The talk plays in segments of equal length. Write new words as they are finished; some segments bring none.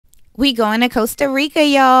We going to Costa Rica,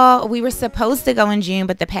 y'all. We were supposed to go in June,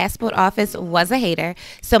 but the passport office was a hater.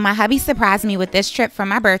 So my hubby surprised me with this trip for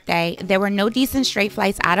my birthday. There were no decent straight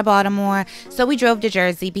flights out of Baltimore, so we drove to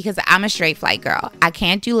Jersey because I'm a straight flight girl. I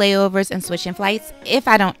can't do layovers and switching flights if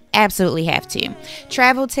I don't absolutely have to.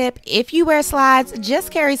 Travel tip, if you wear slides, just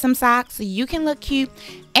carry some socks so you can look cute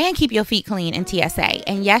and keep your feet clean in TSA.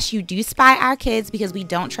 And yes, you do spy our kids because we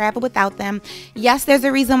don't travel without them. Yes, there's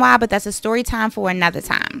a reason why, but that's a story time for another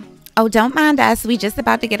time. Oh, don't mind us. We just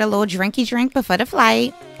about to get a little drinky drink before the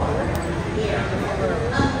flight.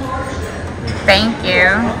 Thank you.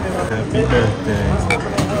 Happy birthday.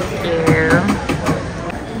 Thank you.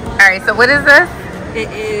 All right, so what is this? It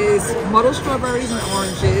is muddled strawberries and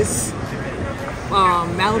oranges,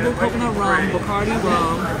 Malibu coconut rum, Bacardi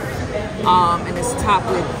rum, and it's topped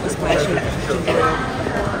with a splash of ginger ale.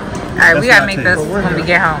 All right, we gotta make this when we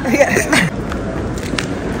get home. Yes.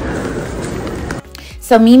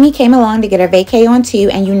 So Mimi came along to get her vacay on too,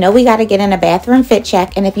 and you know we got to get in a bathroom fit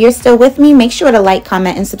check. And if you're still with me, make sure to like,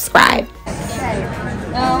 comment, and subscribe.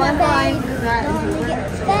 No, I'm fine.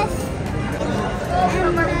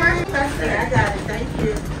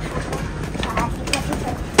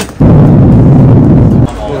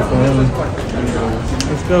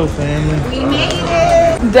 Let's go, family. We made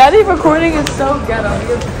it. Daddy recording is so ghetto.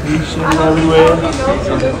 You shooting everywhere.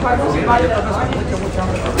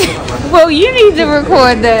 Well, you need to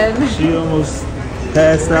record then. She almost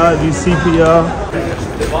passed out. You CPR.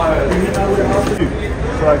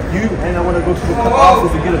 So like you, and I want to go to the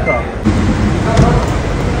office to get a car.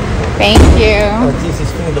 Thank you. This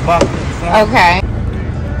is for the box. Okay.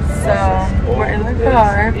 So we're in the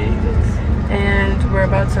car and we're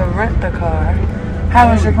about to rent the car.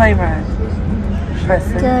 How was your plane ride?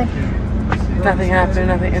 Good. Nothing happened.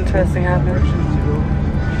 Nothing interesting happened.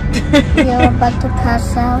 You're about to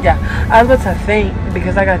pass out? Yeah, I was about to faint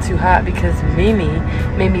because I got too hot because Mimi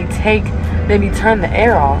made me turn the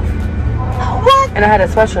air off. What? And I had a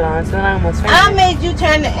sweatshirt on, so then I almost fainted. I made you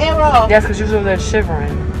turn the air off. Yes, because you was over there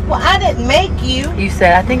shivering. Well, I didn't make you. You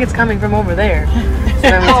said, I think it's coming from over there. So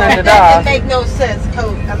then we Oh, turned it that off. didn't make no sense,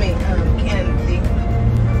 Kennedy.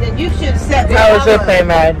 Then you should have set me How was your up. plane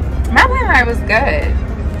ride? My plane ride was good.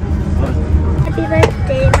 Happy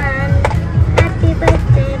birthday, Mommy. Happy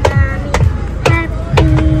birthday, Mommy. Happy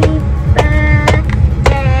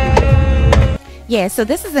birthday. Yeah, so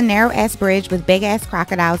this is a narrow-ass bridge with big-ass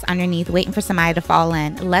crocodiles underneath waiting for somebody to fall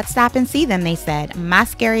in. Let's stop and see them, they said. My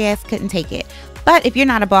scary ass couldn't take it. But if you're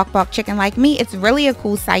not a bark chicken like me, it's really a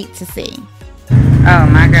cool sight to see. Oh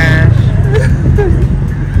my gosh.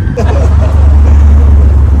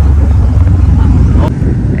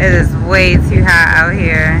 It is way too hot out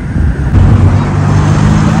here.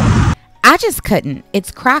 I just couldn't. It's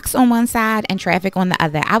Crocs on one side and traffic on the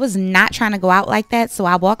other. I was not trying to go out like that, so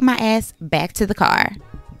I walked my ass back to the car.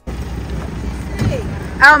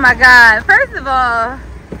 Oh my God. First of all,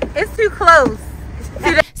 it's too close.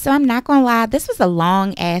 So I'm not gonna lie, this was a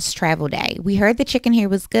long ass travel day. We heard the chicken here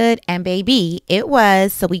was good, and baby, it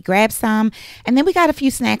was. So we grabbed some, and then we got a few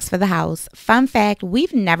snacks for the house. Fun fact,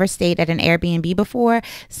 we've never stayed at an Airbnb before.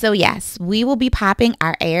 So yes, we will be popping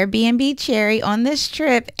our Airbnb cherry on this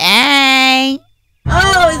trip. Hey!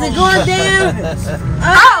 Oh, is it going down?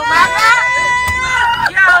 Oh my God!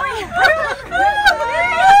 Yo!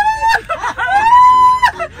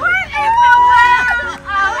 What in the world?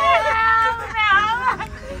 Oh, no.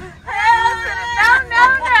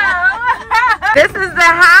 This is the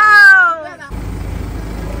house.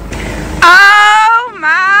 Oh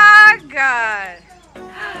my God.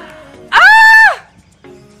 Ah!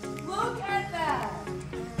 Look at that.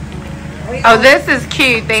 Oh, this is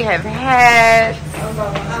cute. They have hats,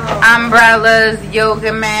 umbrellas,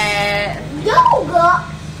 yoga mat. Yoga?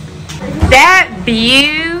 That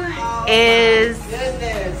view is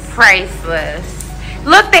priceless.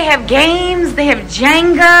 Look, they have games. They have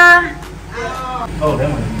Jenga. Oh, that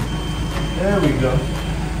one. There we go.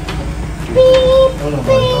 Beep, Hold on, beep.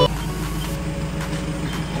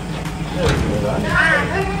 buddy.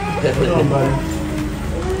 There we go. Hold on, buddy.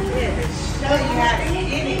 Show you how to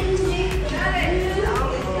get it.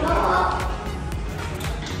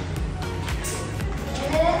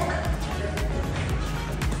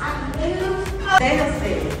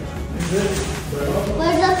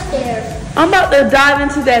 Where's upstairs? I'm about to dive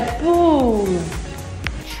into that pool.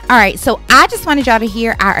 All right, so I just wanted y'all to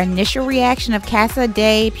hear our initial reaction of Casa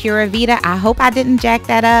de Pura Vida. I hope I didn't jack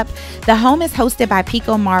that up. The home is hosted by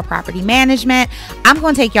Pico Mar Property Management. I'm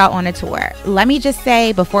going to take y'all on a tour. Let me just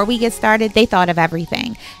say, before we get started, they thought of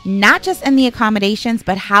everything. Not just in the accommodations,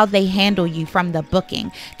 but how they handle you from the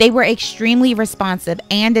booking. They were extremely responsive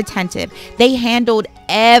and attentive. They handled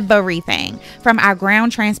everything from our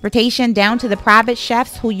ground transportation down to the private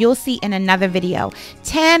chefs who you'll see in another video.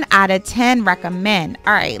 10 out of 10 recommend.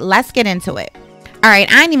 All right, let's get into it. All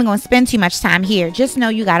right, I ain't even gonna spend too much time here. Just know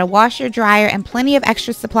you got a washer, dryer, and plenty of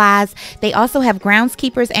extra supplies. They also have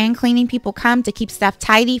groundskeepers and cleaning people come to keep stuff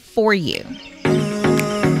tidy for you.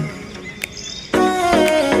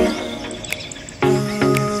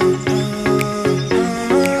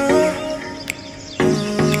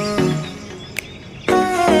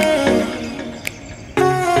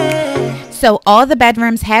 So all the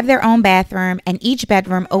bedrooms have their own bathroom, and each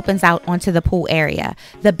bedroom opens out onto the pool area.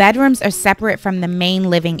 The bedrooms are separate from the main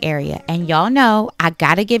living area. And y'all know I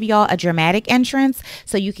gotta give y'all a dramatic entrance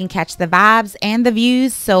so you can catch the vibes and the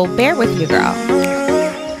views. So bear with you, girl.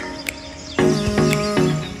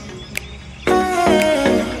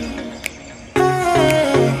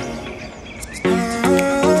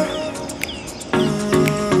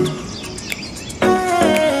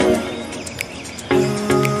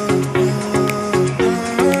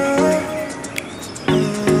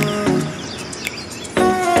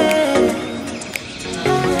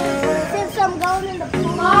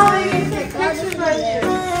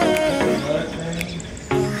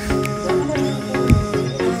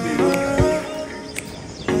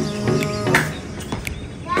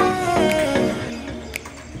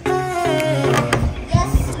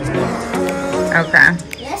 Okay.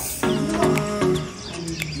 Yes.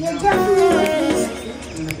 You're definitely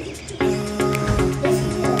with these two. Yes,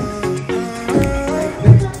 you I'm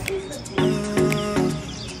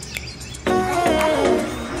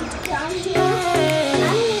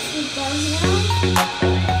gonna sleep down here.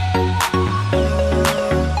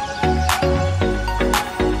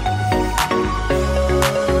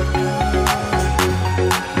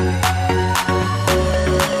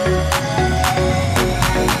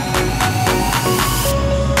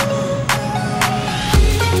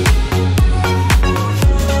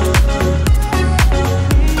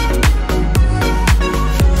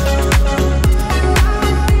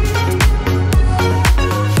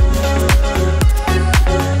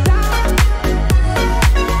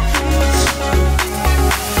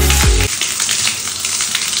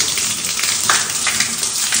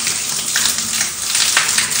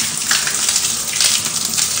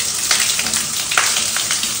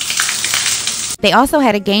 They also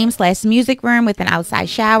had a game/music room with an outside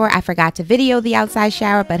shower. I forgot to video the outside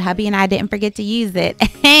shower, but hubby and I didn't forget to use it.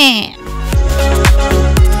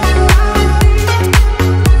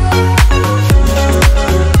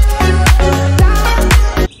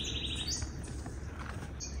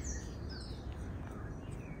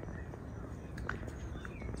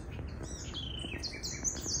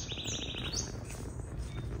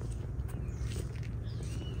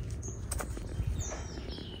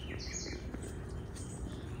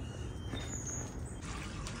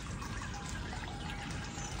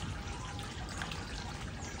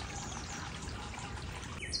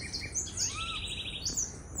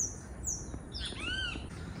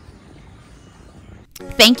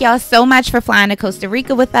 Thank y'all so much for flying to Costa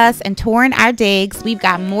Rica with us and touring our digs. We've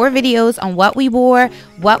got more videos on what we wore,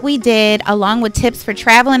 what we did, along with tips for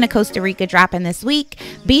traveling to Costa Rica dropping this week.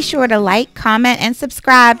 Be sure to like, comment, and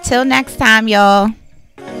subscribe. Till next time, y'all.